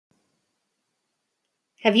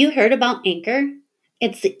Have you heard about Anchor?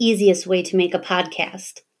 It's the easiest way to make a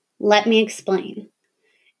podcast. Let me explain.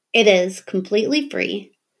 It is completely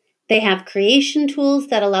free. They have creation tools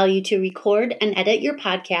that allow you to record and edit your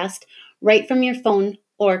podcast right from your phone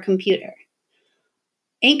or computer.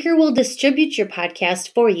 Anchor will distribute your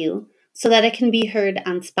podcast for you so that it can be heard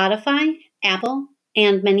on Spotify, Apple,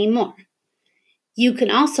 and many more. You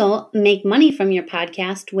can also make money from your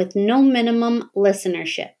podcast with no minimum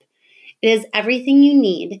listenership. It is everything you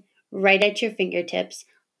need right at your fingertips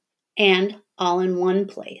and all in one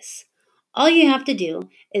place. All you have to do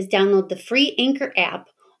is download the free Anchor app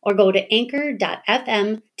or go to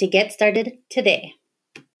anchor.fm to get started today.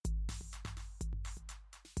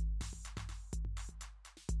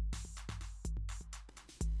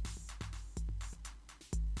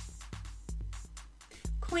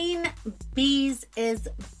 Queen Bees is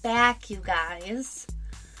back, you guys.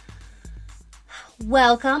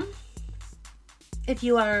 Welcome. If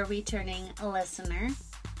you are a returning listener,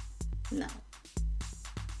 no.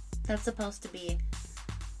 That's supposed to be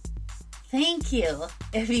thank you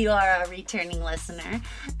if you are a returning listener,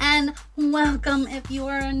 and welcome if you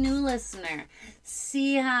are a new listener.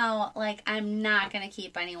 See how, I'm not going to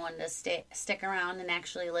keep anyone to stick around and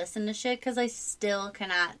actually listen to shit because I still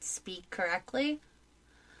cannot speak correctly.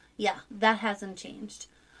 Yeah, that hasn't changed.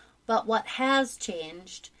 But what has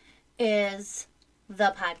changed is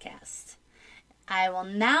the podcast. I will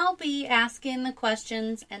now be asking the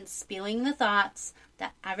questions and spewing the thoughts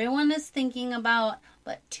that everyone is thinking about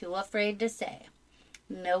but too afraid to say.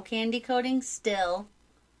 No candy coating still,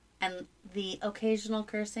 and the occasional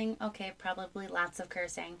cursing. Okay, probably lots of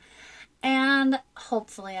cursing. And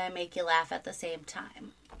hopefully I make you laugh at the same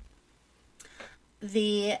time.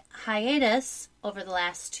 The hiatus over the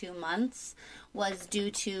last 2 months was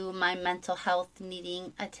due to my mental health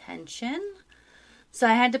needing attention. So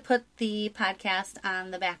I had to put the podcast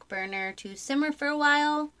on the back burner to simmer for a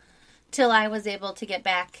while till I was able to get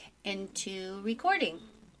back into recording.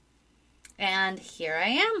 And here I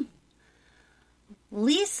am.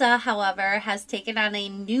 Lisa, however, has taken on a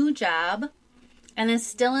new job and is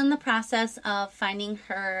still in the process of finding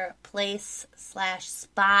her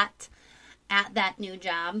place/spot at that new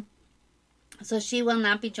job. So she will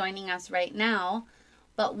not be joining us right now,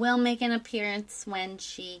 but will make an appearance when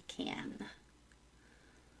she can.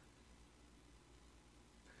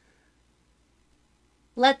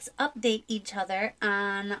 Let's update each other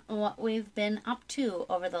on what we've been up to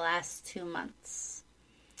over the last 2 months.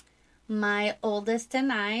 My oldest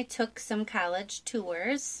and I took some college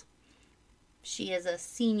tours. She is a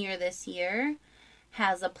senior this year,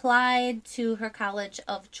 has applied to her college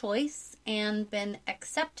of choice and been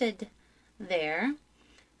accepted there.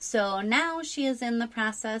 So now she is in the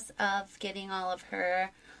process of getting all of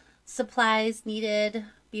her supplies needed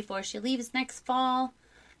before she leaves next fall,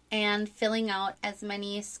 and filling out as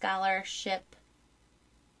many scholarship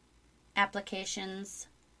applications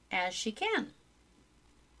as she can.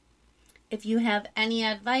 If you have any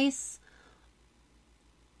advice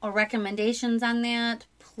or recommendations on that,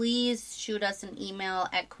 please shoot us an email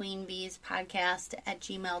at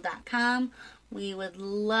queenbeespodcast@gmail.com. We would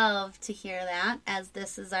love to hear that, as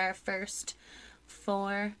this is our first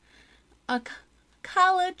for a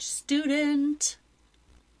college student.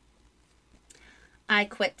 I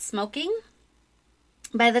quit smoking.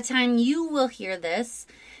 By the time you will hear this,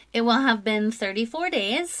 it will have been 34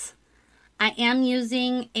 days. I am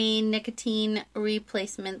using a nicotine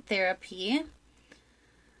replacement therapy.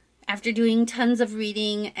 After doing tons of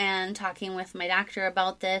reading and talking with my doctor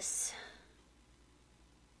about this,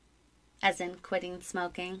 as in quitting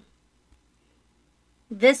smoking,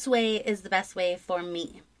 this way is the best way for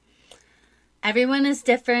me. Everyone is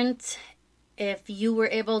different. If you were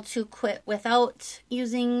able to quit without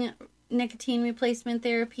using nicotine replacement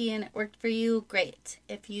therapy and it worked for you, great.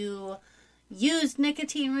 If you used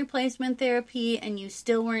nicotine replacement therapy and you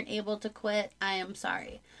still weren't able to quit, I am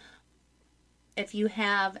sorry. If you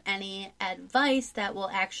have any advice that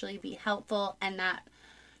will actually be helpful and not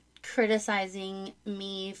criticizing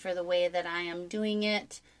me for the way that I am doing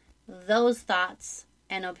it, those thoughts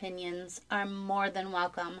and opinions are more than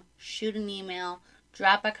welcome. Shoot an email.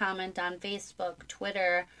 Drop a comment on Facebook,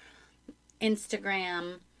 Twitter,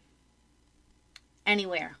 Instagram,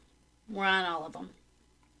 anywhere. We're on all of them.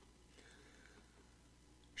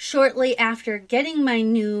 Shortly after getting my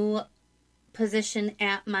new position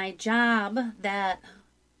at my job that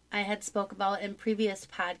I had spoke about in previous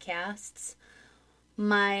podcasts,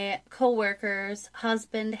 my coworker's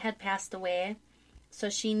husband had passed away, so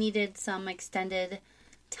she needed some extended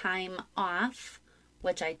time off,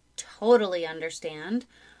 which I totally understand.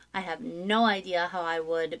 I have no idea how I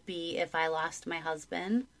would be if I lost my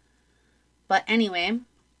husband. But anyway,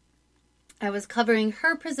 I was covering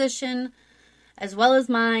her position as well as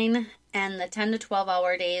mine, and the 10 to 12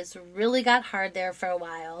 hour days really got hard there for a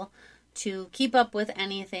while to keep up with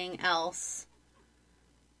anything else.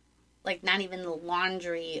 Like not even the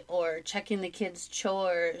laundry or checking the kids'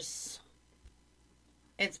 chores.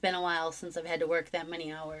 It's been a while since I've had to work that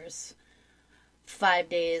many hours. 5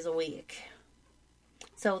 days a week.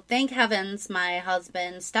 So thank heavens my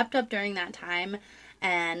husband stepped up during that time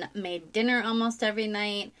and made dinner almost every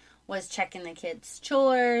night, was checking the kids'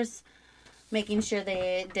 chores, making sure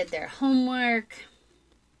they did their homework.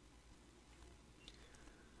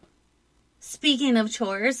 Speaking of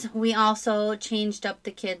chores, we also changed up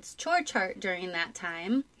the kids' chore chart during that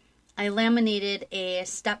time. I laminated a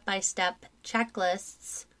step-by-step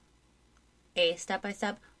checklists,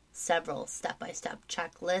 several step-by-step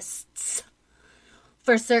checklists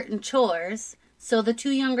for certain chores, so the 2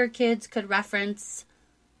 younger kids could reference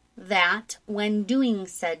that when doing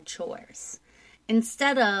said chores,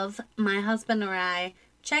 instead of my husband or I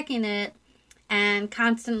checking it and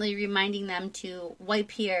constantly reminding them to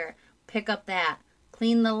wipe here, pick up that,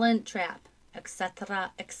 clean the lint trap,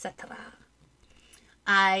 etc., etc.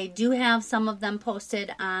 I do have some of them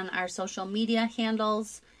posted on our social media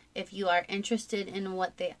handles. If you are interested in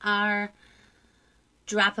what they are,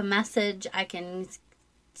 drop a message. I can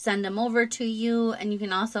send them over to you, and you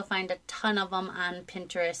can also find a ton of them on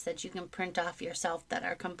Pinterest that you can print off yourself that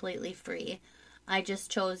are completely free. I just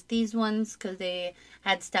chose these ones because they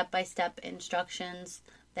had step-by-step instructions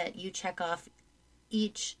that you check off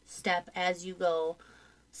each step as you go.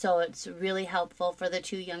 So it's really helpful for the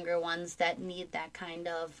 2 younger ones that need that kind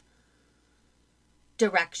of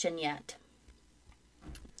direction yet.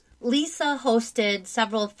 Lisa hosted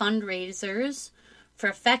several fundraisers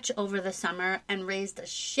for Fetch over the summer and raised a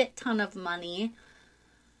shit ton of money,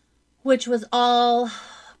 which was all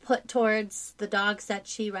put towards the dogs that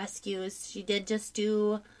she rescues. She did just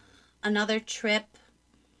do another trip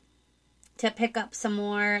to pick up some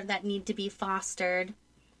more that need to be fostered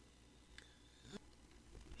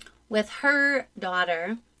with her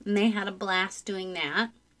daughter, and they had a blast doing that.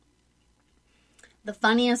 The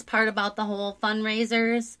funniest part about the whole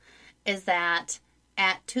fundraisers is that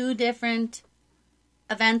at 2 different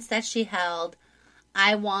events that she held,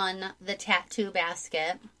 I won the tattoo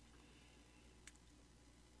basket.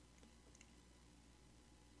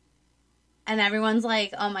 And everyone's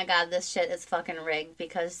like, oh my god, this shit is fucking rigged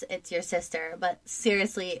because it's your sister. But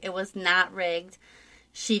seriously, it was not rigged.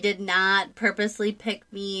 She did not purposely pick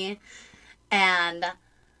me. And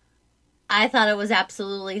I thought it was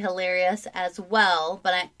absolutely hilarious as well.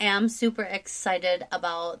 But I am super excited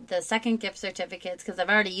about the second gift certificates because I've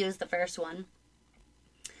already used the first one.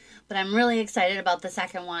 But I'm really excited about the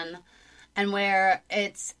second one and where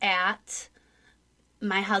it's at.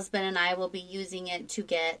 My husband and I will be using it to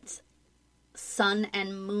get sun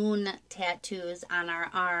and moon tattoos on our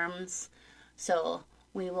arms. So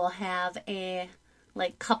we will have a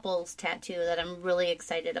couples tattoo that I'm really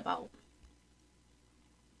excited about.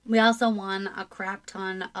 We also won a crap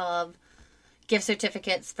ton of gift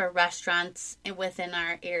certificates for restaurants within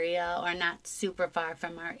our area or not super far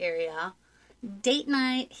from our area. Date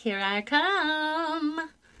night, here I come.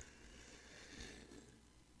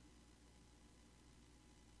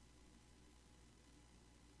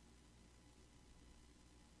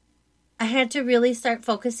 I had to really start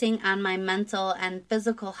focusing on my mental and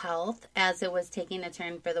physical health as it was taking a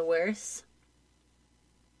turn for the worse.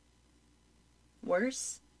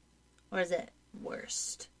 Worse? Or is it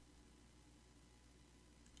worst?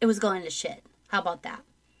 It was going to shit. How about that?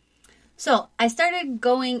 So I started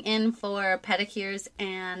going in for pedicures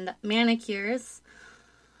and manicures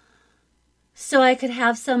so I could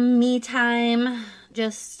have some me time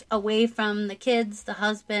just away from the kids, the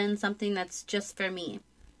husband, something that's just for me.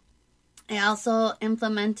 I also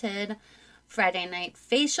implemented Friday night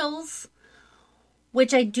facials,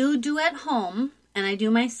 which I do at home and I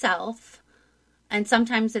do myself. And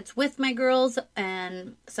sometimes it's with my girls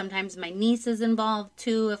and sometimes my niece is involved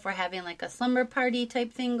too if we're having a slumber party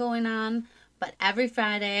type thing going on. But every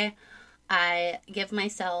Friday I give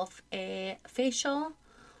myself a facial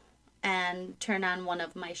and turn on one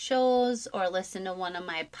of my shows or listen to one of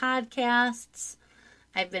my podcasts.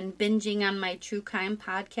 I've been binging on my true crime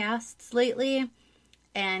podcasts lately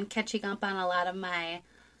and catching up on a lot of my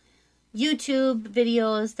YouTube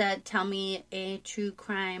videos that tell me a true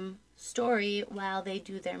crime story while they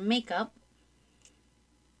do their makeup.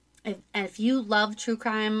 If you love true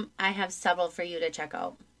crime, I have several for you to check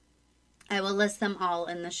out. I will list them all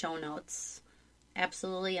in the show notes.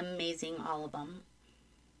 Absolutely amazing, all of them.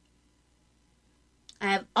 I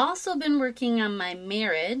have also been working on my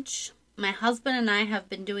marriage. My husband and I have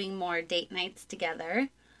been doing more date nights together,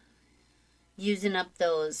 using up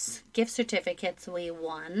those gift certificates we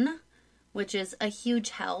won, which is a huge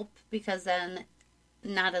help because then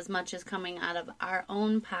not as much is coming out of our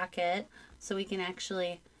own pocket, so we can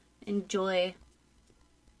actually enjoy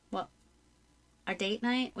our date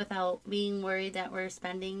night without being worried that we're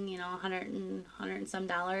spending, $100 and some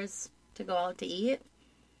dollars to go out to eat.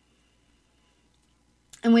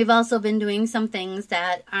 And we've also been doing some things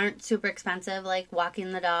that aren't super expensive, like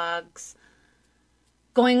walking the dogs,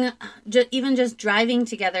 even just driving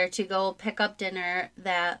together to go pick up dinner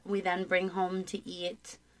that we then bring home to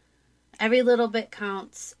eat. Every little bit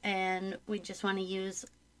counts, and we just want to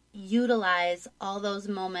utilize all those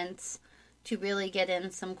moments to really get in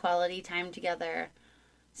some quality time together,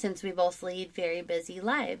 since we both lead very busy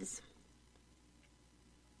lives.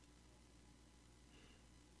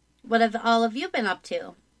 What have all of you been up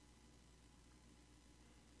to?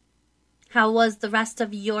 How was the rest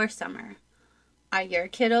of your summer? Are your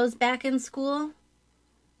kiddos back in school?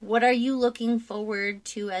 What are you looking forward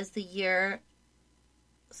to as the year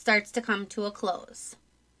starts to come to a close?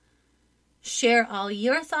 Share all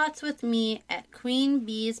your thoughts with me at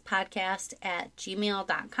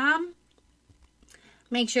queenbeespodcast@gmail.com.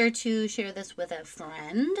 Make sure to share this with a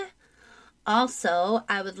friend. Also,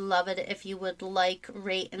 I would love it if you would like,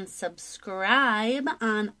 rate, and subscribe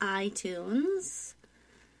on iTunes.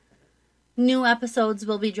 New episodes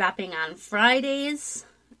will be dropping on Fridays,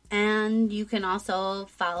 and you can also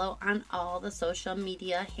follow on all the social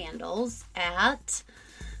media handles at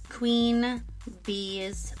Queen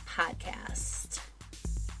Bees Podcast.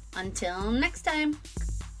 Until next time.